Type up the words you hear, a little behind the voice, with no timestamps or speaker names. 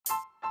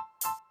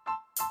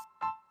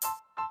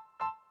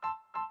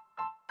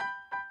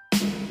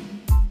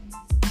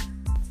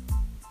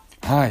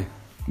Hi,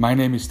 my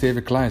name is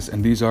Steven Claeys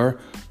and these are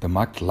the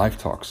Makt Life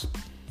Talks.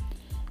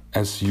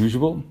 As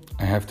usual,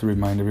 I have to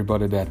remind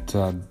everybody that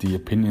the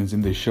opinions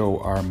in this show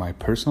are my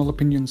personal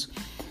opinions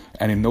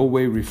and in no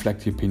way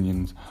reflect the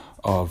opinions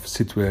of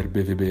Situer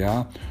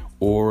BVBA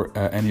or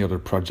any other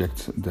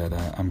project that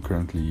I'm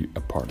currently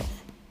a part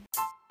of.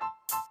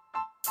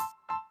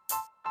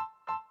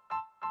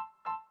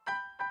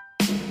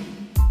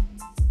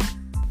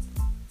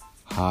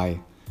 Hi,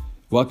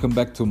 welcome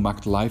back to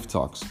Makt Life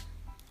Talks.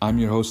 I'm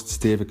your host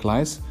Steven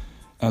Claeys,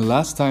 and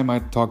last time I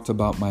talked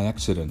about my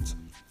accident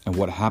and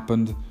what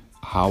happened,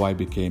 how I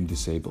became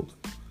disabled.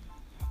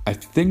 I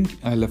think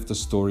I left a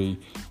story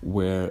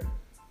where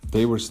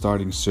they were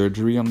starting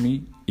surgery on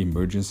me,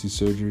 emergency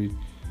surgery,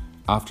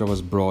 after I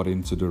was brought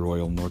into the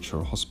Royal North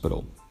Shore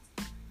Hospital.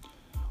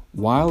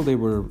 While they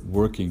were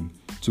working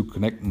to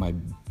connect my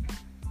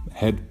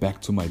head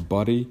back to my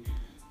body,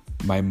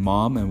 my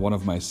mom and one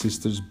of my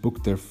sisters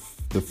booked the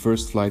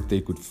first flight they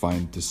could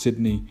find to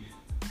Sydney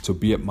to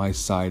be at my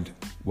side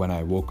when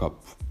I woke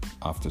up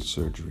after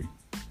surgery.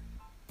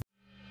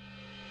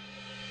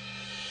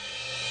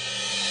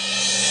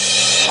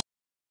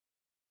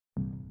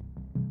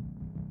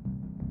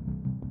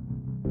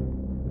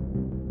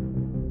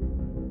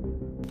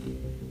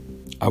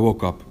 I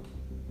woke up,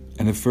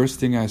 and the first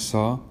thing I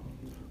saw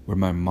were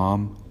my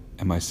mom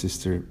and my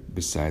sister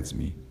besides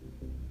me.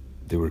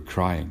 They were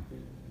crying.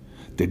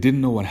 They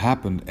didn't know what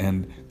happened,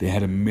 and they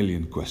had a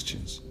million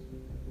questions.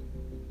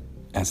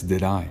 As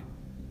did I.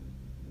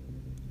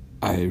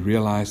 I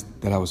realized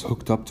that I was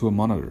hooked up to a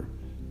monitor,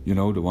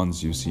 the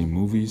ones you see in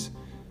movies,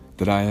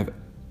 that I have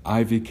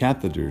IV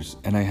catheters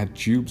and I had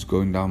tubes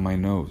going down my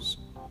nose.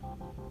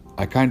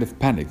 I kind of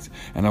panicked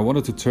and I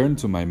wanted to turn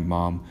to my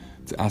mom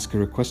to ask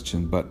her a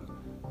question, but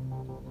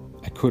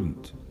I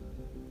couldn't.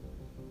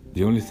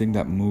 The only thing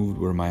that moved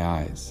were my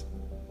eyes.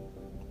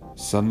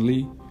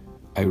 Suddenly,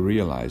 I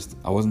realized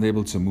I wasn't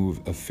able to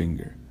move a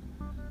finger,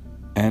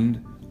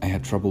 and I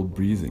had trouble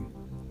breathing.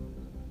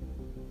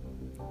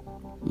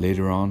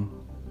 Later on,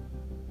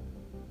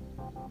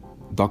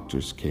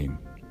 doctors came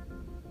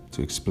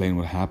to explain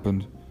what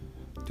happened,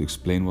 to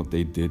explain what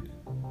they did.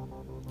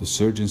 The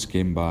surgeons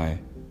came by,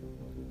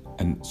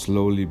 and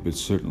slowly but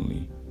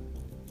certainly,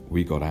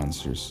 we got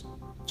answers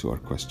to our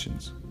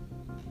questions.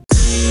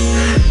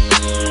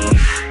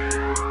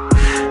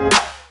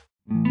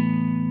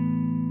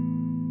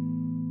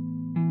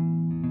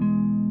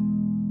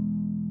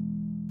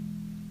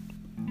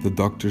 The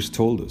doctors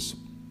told us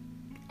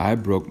I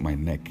broke my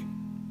neck,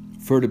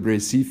 vertebrae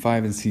C5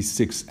 and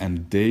C6,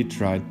 and they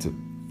tried to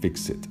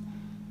fix it,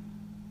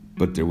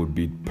 but there would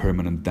be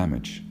permanent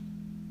damage.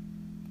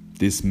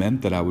 This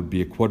meant that I would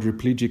be a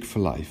quadriplegic for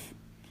life.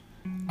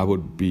 I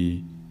would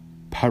be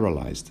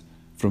paralyzed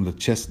from the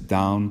chest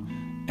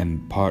down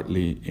and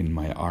partly in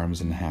my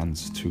arms and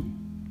hands too.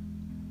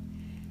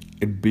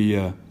 It'd be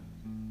a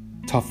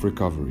tough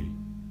recovery,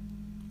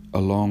 a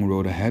long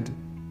road ahead,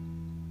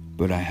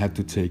 but I had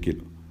to take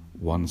it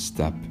one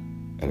step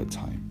at a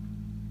time.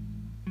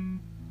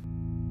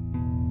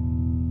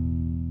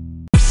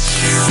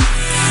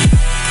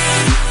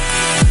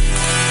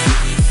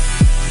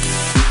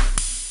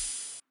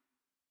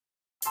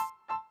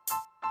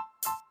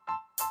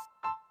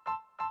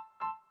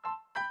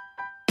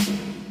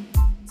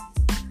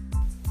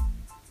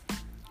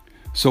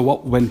 So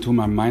what went through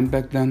my mind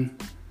back then?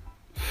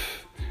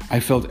 I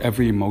felt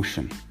every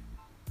emotion,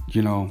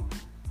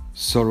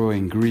 sorrow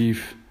and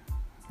grief,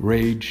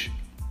 rage,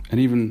 and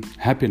even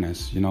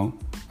happiness,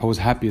 I was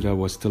happy that I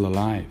was still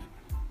alive.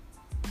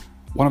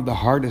 One of the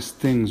hardest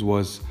things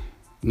was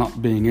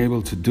not being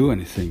able to do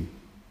anything,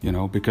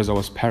 because I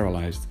was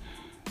paralyzed.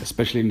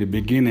 Especially in the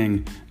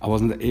beginning, I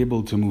wasn't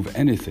able to move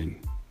anything.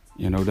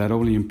 That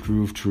only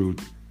improved through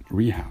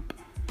rehab.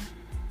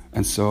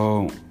 And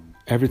so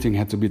everything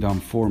had to be done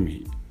for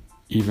me,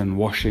 even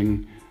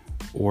washing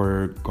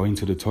or going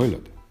to the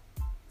toilet.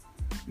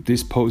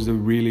 This posed a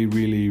really,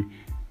 really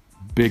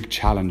big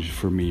challenge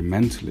for me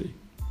mentally.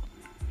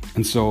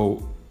 And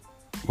so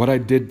what I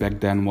did back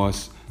then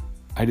was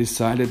I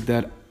decided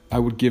that I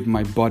would give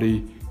my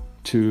body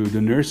to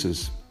the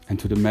nurses and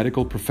to the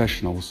medical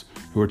professionals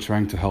who were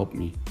trying to help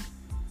me.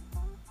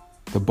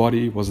 The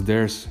body was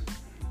theirs,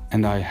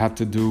 and I had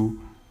to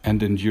do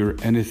and endure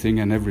anything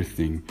and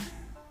everything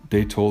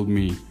they told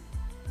me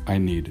I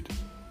needed.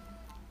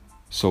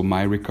 So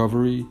my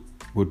recovery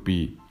would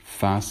be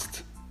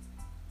fast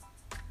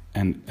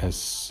and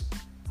as,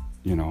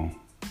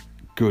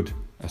 good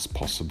as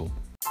possible.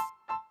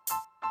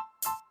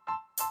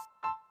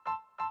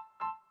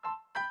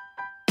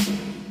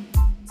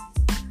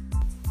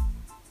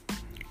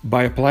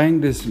 By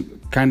applying this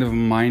kind of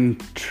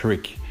mind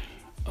trick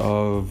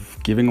of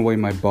giving away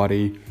my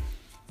body,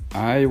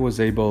 I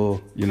was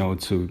able,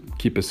 to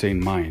keep a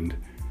sane mind.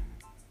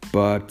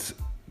 But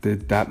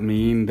did that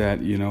mean that,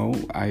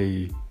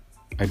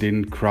 I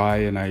didn't cry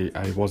and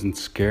I wasn't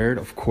scared?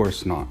 Of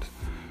course not.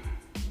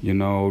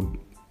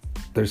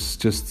 There's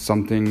just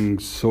something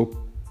so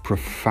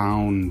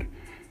profound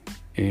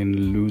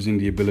in losing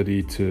the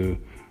ability to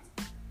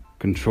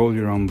control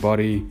your own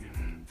body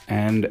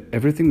and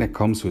everything that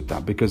comes with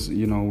that, because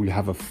you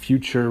have a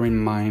future in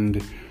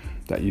mind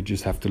that you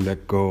just have to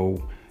let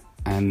go,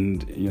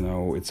 and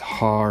it's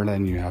hard,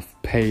 and you have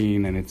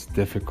pain, and it's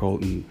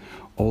difficult, and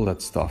all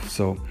that stuff.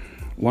 So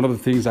one of the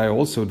things I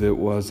also did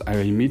was I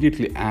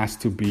immediately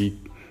asked to be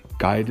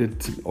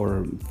guided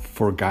or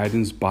for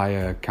guidance by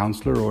a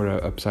counselor or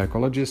a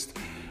psychologist,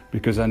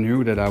 because I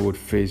knew that I would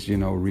face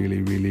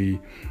really, really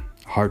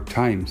hard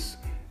times,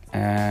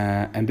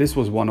 and this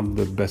was one of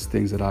the best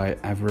things that I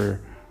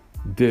ever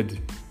did,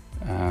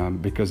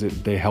 because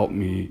they helped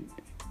me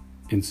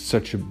in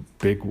such a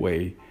big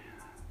way.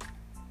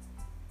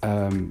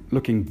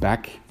 Looking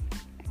back,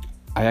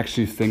 I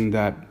actually think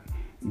that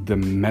the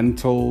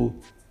mental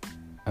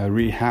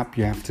rehab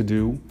you have to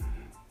do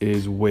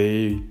is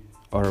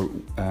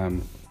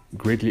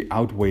greatly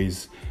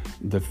outweighs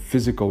the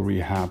physical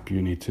rehab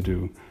you need to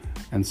do.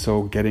 And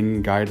so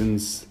getting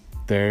guidance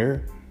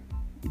there,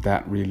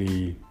 that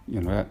really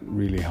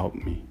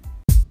helped me.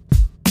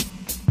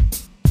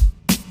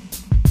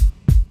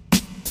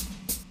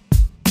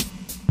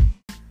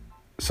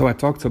 So I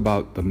talked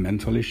about the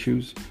mental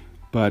issues,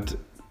 but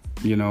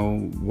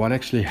what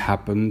actually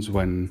happens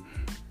when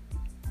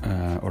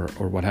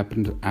or what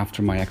happened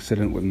after my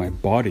accident with my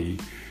body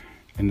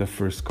in the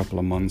first couple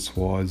of months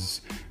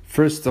was,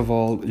 first of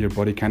all, your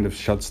body kind of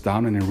shuts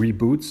down and it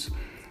reboots,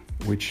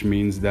 which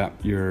means that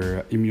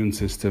your immune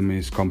system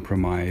is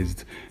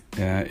compromised,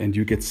 and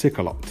you get sick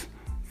a lot,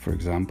 for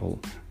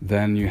example.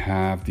 Then you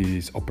have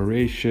these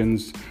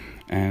operations,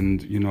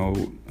 and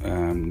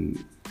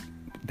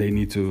they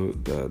need to,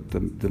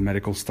 the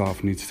medical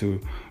staff needs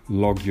to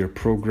log your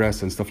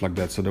progress and stuff like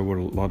that. So there were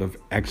a lot of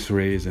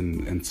x-rays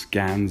and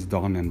scans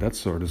done and that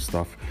sort of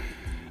stuff.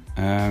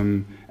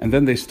 And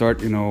then they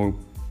start,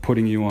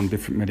 putting you on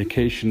different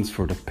medications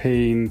for the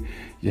pain.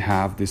 You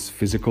have this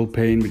physical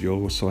pain, but you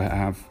also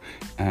have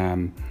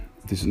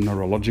this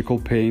neurological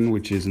pain,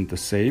 which isn't the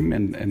same.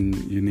 And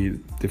you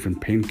need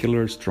different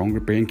painkillers, stronger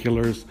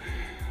painkillers.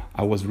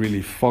 I was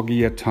really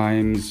foggy at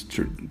times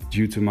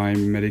due to my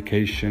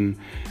medication,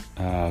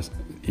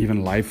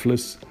 even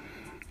lifeless.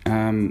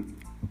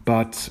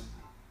 But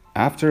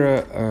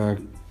after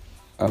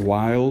a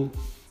while,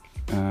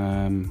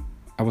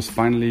 I was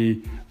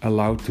finally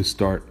allowed to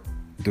start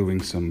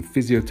doing some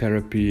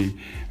physiotherapy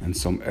and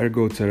some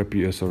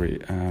ergotherapy,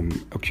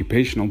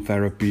 occupational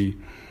therapy.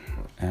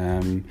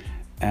 And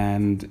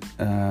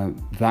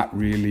that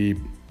really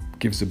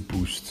gives a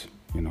boost,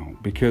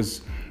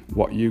 because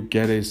what you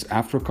get is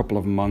after a couple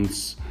of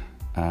months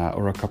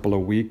or a couple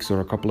of weeks or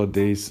a couple of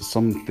days,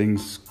 some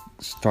things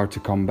start to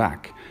come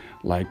back,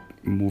 like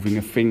moving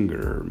a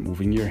finger,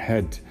 moving your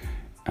head,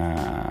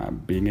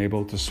 being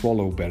able to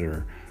swallow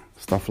better,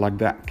 stuff like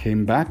that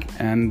came back.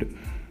 And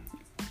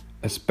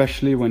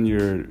especially when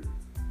you're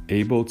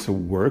able to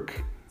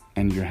work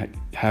and you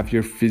have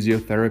your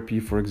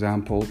physiotherapy, for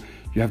example,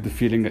 you have the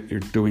feeling that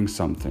you're doing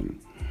something.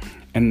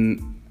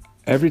 And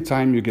every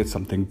time you get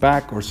something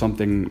back or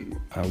something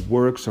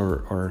works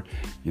or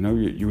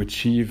you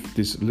achieve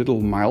this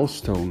little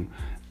milestone,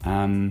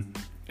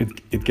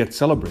 it gets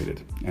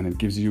celebrated, and it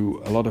gives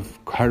you a lot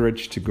of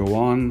courage to go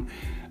on.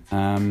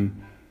 And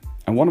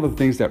one of the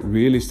things that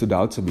really stood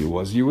out to me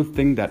was, you would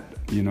think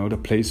that the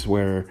place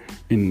where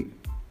in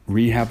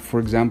rehab, for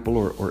example,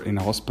 or in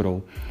a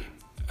hospital,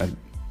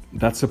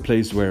 that's a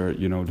place where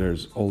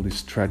there's all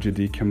this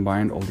tragedy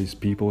combined, all these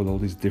people with all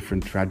these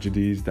different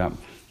tragedies that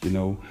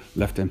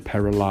left them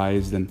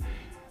paralyzed, and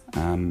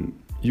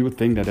you would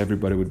think that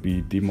everybody would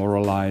be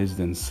demoralized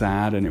and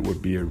sad, and it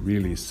would be a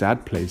really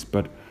sad place.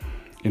 But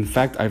in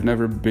fact, I've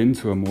never been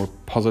to a more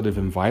positive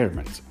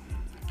environment,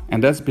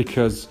 and that's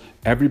because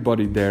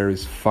everybody there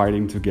is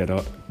fighting to get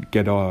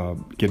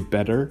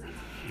better,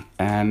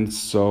 and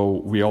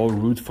so we all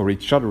root for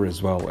each other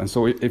as well. And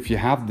so if you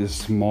have this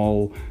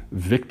small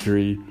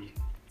victory,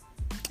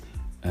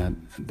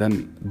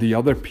 then the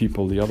other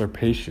people, the other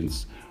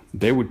patients,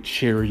 they would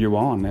cheer you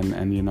on and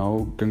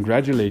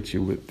congratulate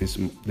you with this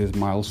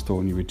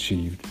milestone you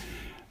achieved.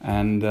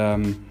 And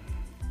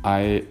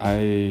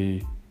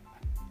I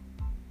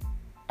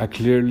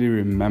clearly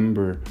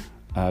remember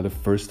the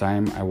first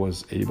time I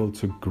was able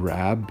to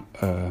grab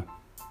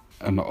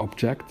an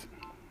object.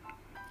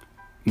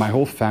 My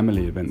whole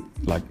family went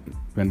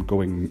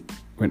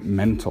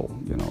mental.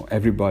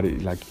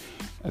 Everybody,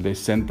 they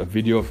sent a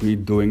video of me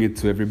doing it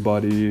to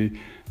everybody.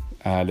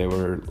 They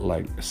were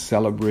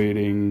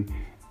celebrating,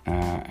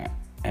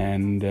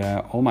 and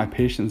all my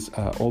patients,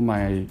 all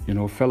my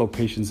fellow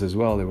patients as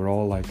well. They were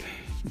all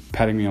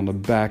patting me on the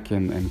back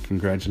and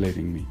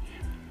congratulating me.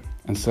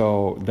 And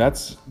so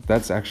that's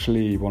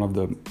actually one of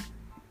the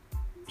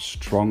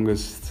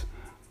strongest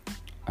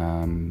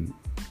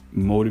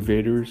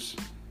motivators,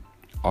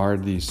 are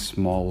these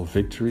small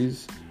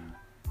victories.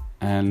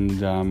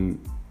 And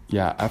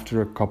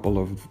after a couple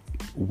of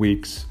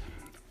weeks,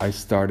 I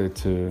started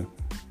to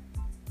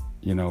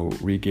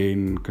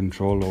regain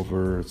control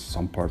over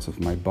some parts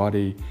of my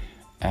body,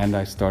 and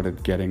I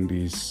started getting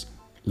these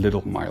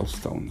little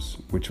milestones,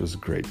 which was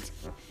great.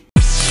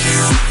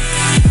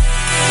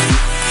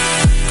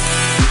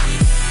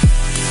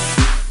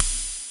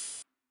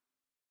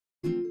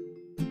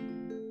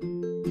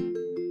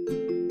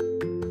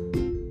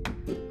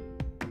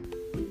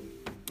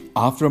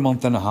 after a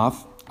month and a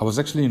half, I was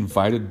actually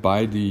invited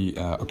by the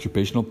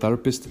occupational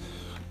therapist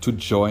to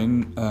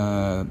join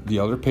the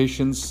other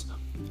patients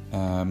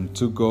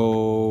to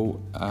go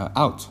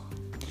out.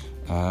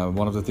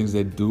 One of the things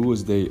they do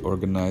is they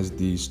organize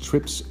these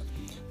trips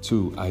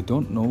to, I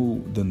don't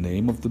know the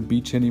name of the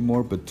beach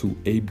anymore, but to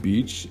a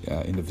beach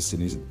in the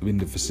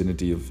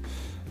vicinity of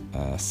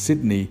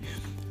Sydney,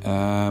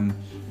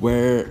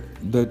 where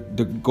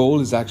the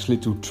goal is actually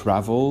to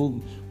travel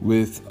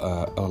with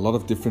a lot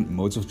of different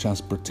modes of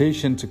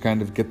transportation to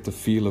kind of get the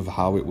feel of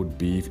how it would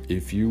be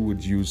if you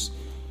would use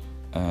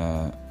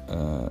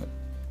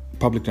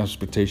public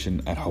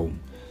transportation at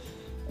home.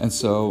 And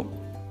so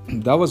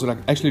that was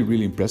actually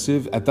really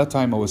impressive. At that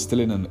time, I was still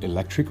in an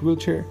electric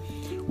wheelchair,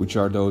 which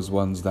are those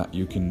ones that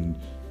you can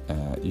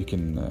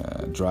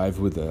drive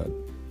with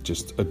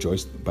just a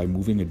joystick by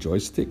moving a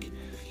joystick.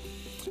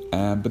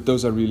 But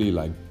those are really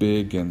like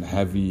big and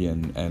heavy,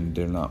 and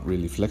they're not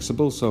really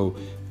flexible. So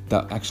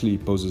that actually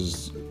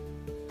poses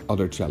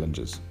other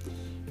challenges.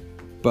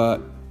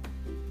 But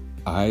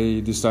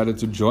I decided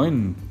to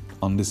join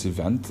on this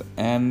event,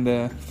 and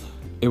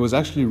it was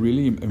actually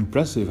really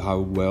impressive how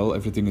well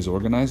everything is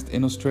organized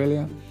in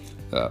Australia,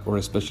 or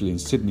especially in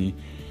Sydney,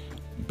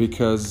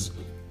 because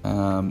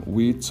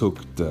we took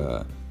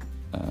the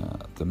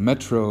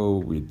metro,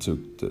 we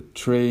took the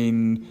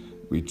train,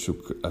 we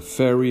took a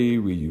ferry,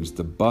 we used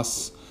the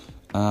bus,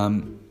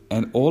 and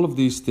all of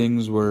these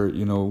things were,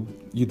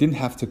 you didn't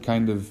have to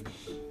kind of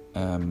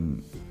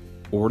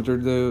order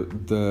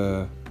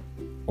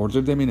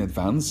them in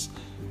advance,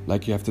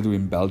 like you have to do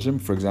in Belgium.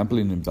 For example,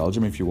 in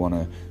Belgium, if you want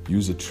to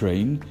use a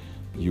train,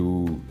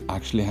 you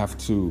actually have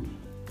to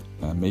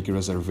make a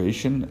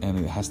reservation, and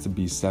it has to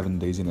be 7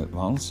 days in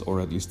advance, or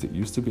at least it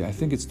used to be. I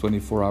think it's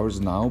 24 hours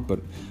now, but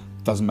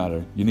it doesn't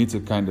matter. You need to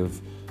kind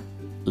of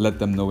let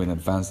them know in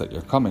advance that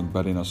you're coming.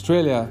 But in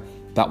Australia,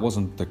 that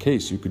wasn't the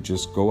case. You could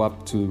just go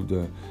up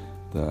to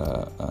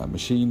the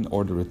machine,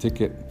 order a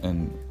ticket,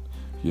 and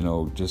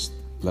just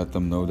let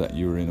them know that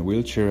you're in a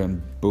wheelchair,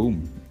 and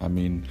boom. I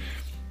mean,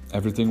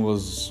 everything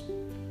was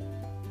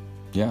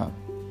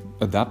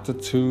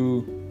adapted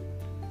to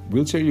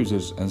wheelchair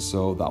users. And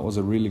so that was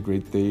a really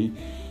great day.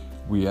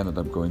 We ended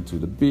up going to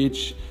the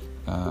beach.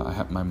 I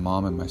had my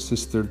mom and my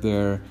sister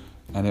there,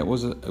 and it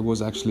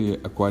was actually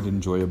a quite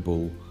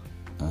enjoyable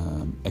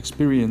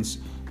experience.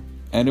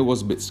 And it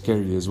was a bit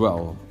scary as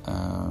well,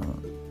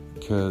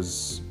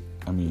 because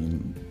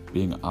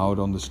being out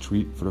on the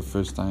street for the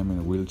first time in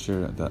a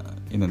wheelchair,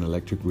 in an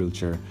electric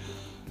wheelchair,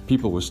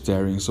 people were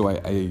staring. So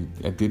I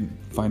did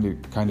find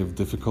it kind of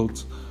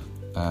difficult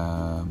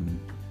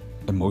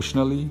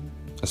emotionally,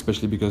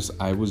 especially because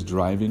I was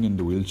driving in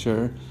the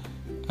wheelchair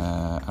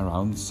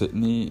around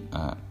Sydney,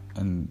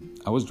 and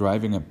I was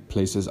driving at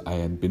places I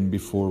had been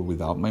before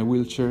without my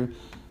wheelchair.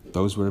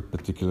 Those were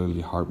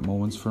particularly hard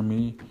moments for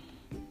me,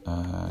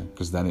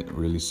 because then it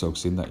really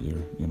soaks in that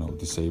you're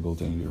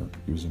disabled and you're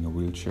using a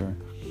wheelchair.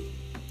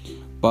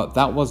 But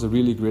that was a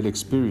really great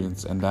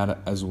experience, and that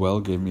as well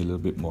gave me a little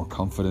bit more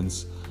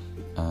confidence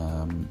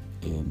in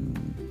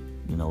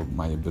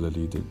my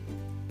ability to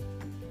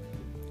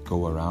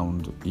go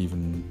around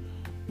even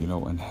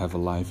and have a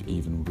life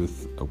even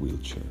with a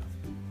wheelchair.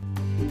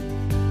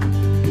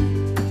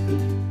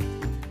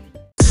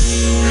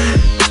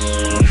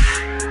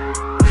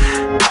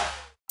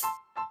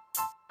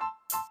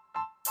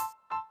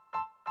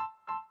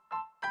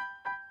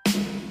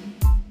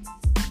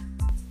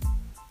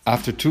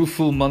 After 2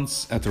 full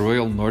months at the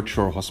Royal North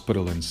Shore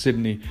Hospital in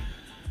Sydney,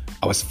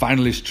 I was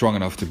finally strong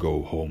enough to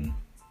go home.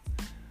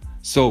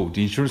 So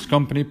the insurance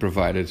company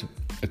provided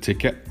a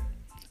ticket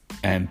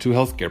and 2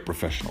 healthcare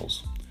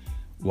professionals,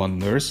 1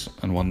 nurse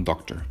and 1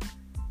 doctor.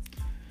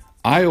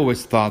 I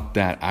always thought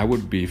that I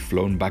would be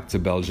flown back to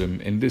Belgium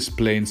in this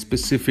plane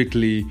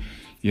specifically,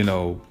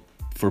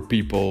 for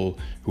people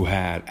who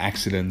had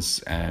accidents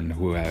and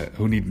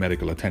who need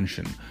medical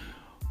attention.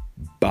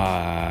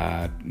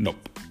 But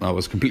nope, I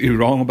was completely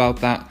wrong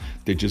about that.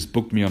 They just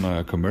booked me on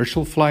a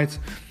commercial flight.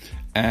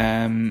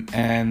 And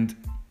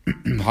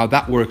how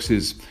that works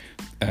is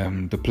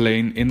in the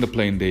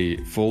plane they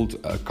fold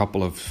a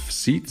couple of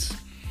seats,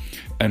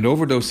 and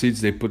over those seats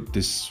they put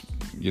this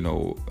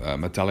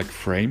metallic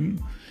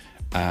frame.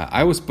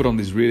 I was put on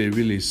this really,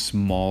 really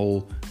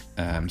small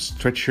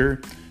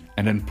stretcher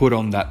and then put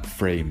on that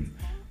frame.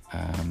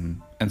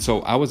 And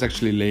so I was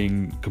actually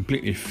laying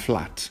completely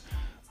flat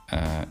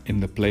in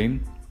the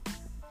plane.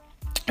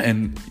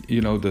 And,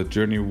 the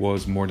journey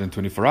was more than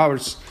 24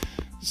 hours.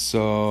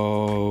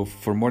 So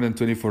for more than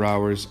 24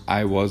 hours,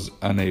 I was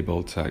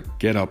unable to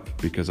get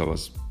up because I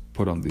was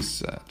put on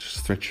this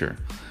stretcher.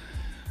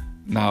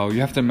 Now, you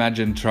have to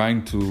imagine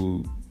trying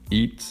to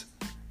eat,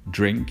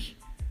 drink,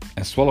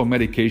 and swallow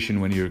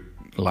medication when you're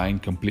lying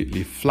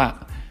completely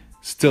flat,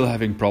 still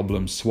having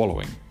problems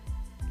swallowing.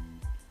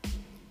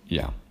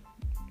 Yeah,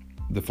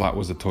 the flight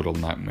was a total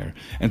nightmare.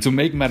 And to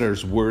make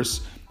matters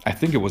worse, I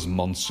think it was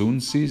monsoon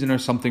season or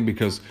something,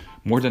 because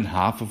more than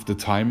half of the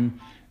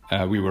time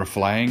we were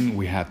flying,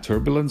 we had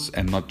turbulence,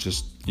 and not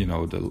just,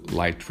 the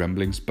light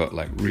tremblings, but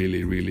like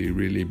really, really,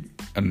 really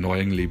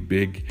annoyingly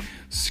big,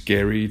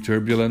 scary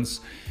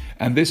turbulence.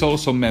 And this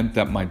also meant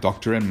that my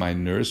doctor and my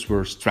nurse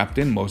were strapped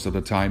in most of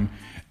the time,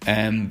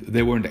 and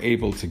they weren't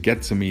able to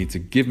get to me to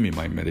give me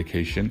my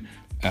medication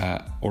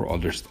or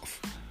other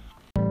stuff.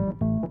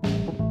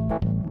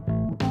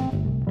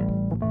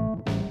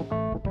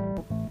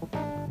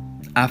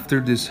 After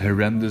this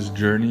horrendous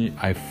journey,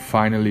 I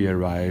finally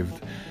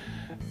arrived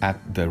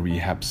at the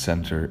rehab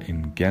center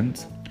in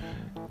Ghent.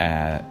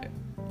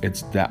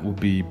 That would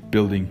be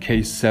building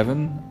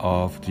K7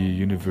 of the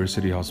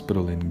University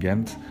Hospital in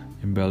Ghent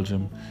in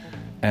Belgium.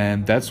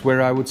 And that's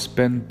where I would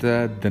spend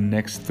the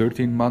next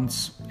 13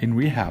 months in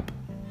rehab,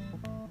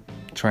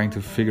 trying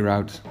to figure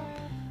out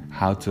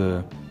how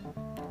to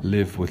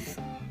live with,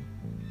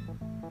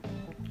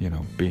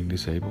 being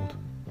disabled.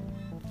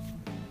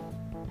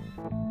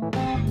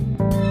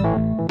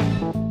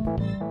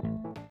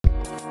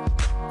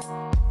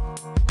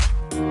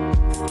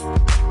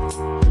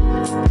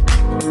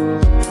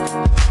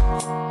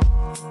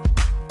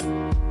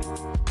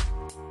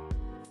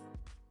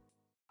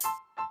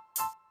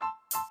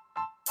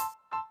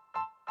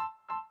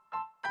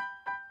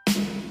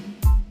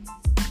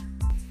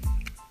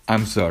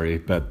 I'm sorry,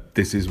 but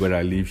this is where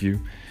I leave you.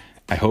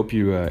 I hope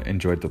you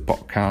enjoyed the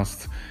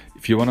podcast.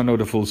 If you want to know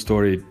the full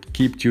story,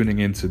 keep tuning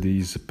into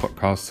these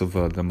podcasts of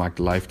the Makt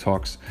Life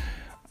Talks.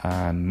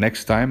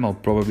 Next time, I'll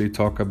probably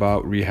talk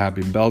about rehab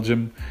in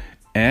Belgium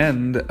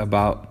and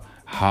about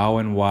how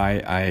and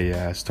why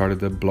I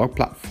started a blog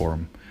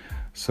platform.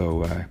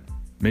 So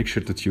make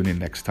sure to tune in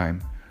next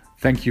time.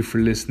 Thank you for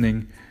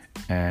listening,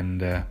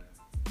 and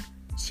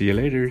see you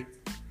later.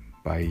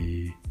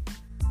 Bye.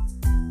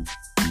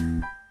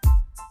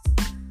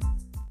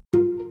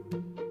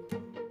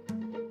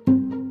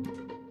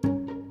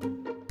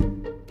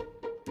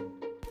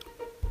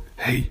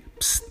 Hey,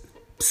 psst,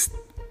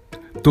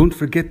 psst. Don't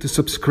forget to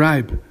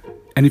subscribe.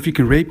 And if you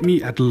can rate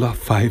me, I'd love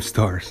 5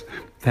 stars.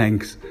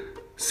 Thanks.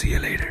 See you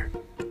later.